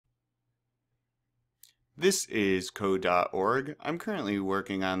This is code.org. I'm currently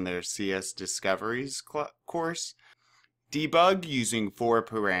working on their CS Discoveries course. Debug using 4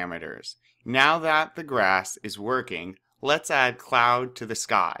 parameters. Now that the grass is working, let's add cloud to the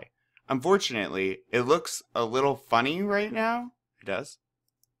sky. Unfortunately, it looks a little funny right now. It does.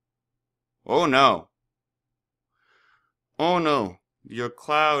 Oh no. Oh no, your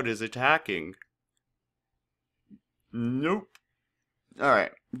cloud is attacking. Nope.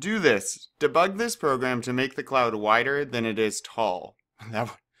 Alright, do this. Debug this program to make the cloud wider than it is tall. That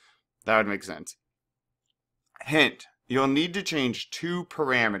would make sense. Hint, you'll need to change 2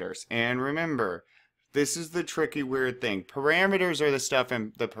 parameters. And remember, this is the tricky weird thing. Parameters are the stuff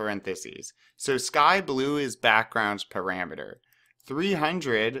in the parentheses. So sky blue is background's parameter.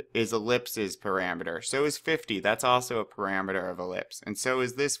 300 is ellipse's parameter. So is 50. That's also a parameter of ellipse. And so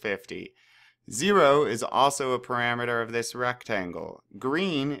is this 50. 0 is also a parameter of this rectangle.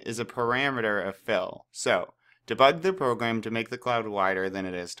 Green is a parameter of fill. So, debug the program to make the cloud wider than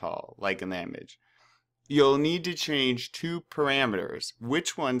it is tall, like in the image. You'll need to change 2 parameters.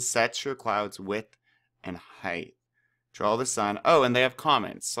 Which one sets your cloud's width and height? Draw the sun. Oh, and they have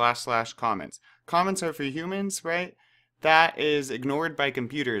comments, / comments. Comments are for humans, right? That is ignored by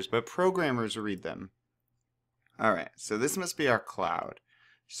computers, but programmers read them. Alright, so this must be our cloud.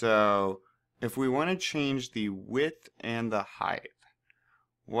 So, if we want to change the width and the height,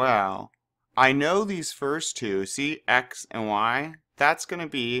 well, I know these first two, see X and Y, that's going to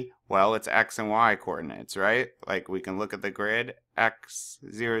be, well, it's X and Y coordinates, right? Like we can look at the grid, X,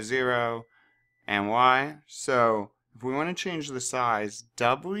 0, 0, and Y. So if we want to change the size,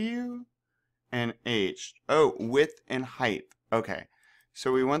 W and H, oh, width and height. Okay,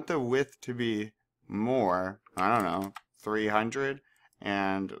 so we want the width to be more, I don't know, 300.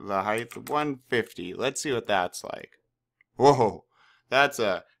 And the height 150. Let's see what that's like. Whoa, that's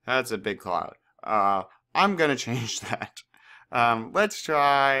a big cloud. I'm gonna change that. Let's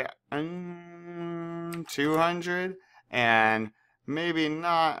try 200, and maybe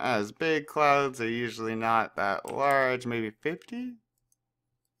not as big. Clouds are usually not that large. Maybe 50.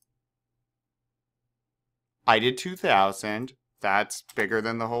 I did 2000. That's bigger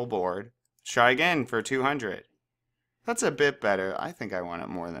than the whole board. Try again for 200. That's a bit better. I think I want it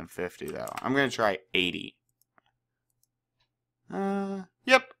more than 50 though. I'm going to try 80.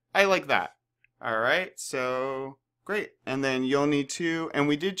 Yep, I like that. Alright, so great. And then you'll need to, and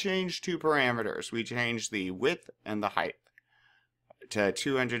we did change 2 parameters. We changed the width and the height to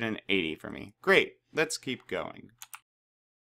 280 for me. Great, let's keep going.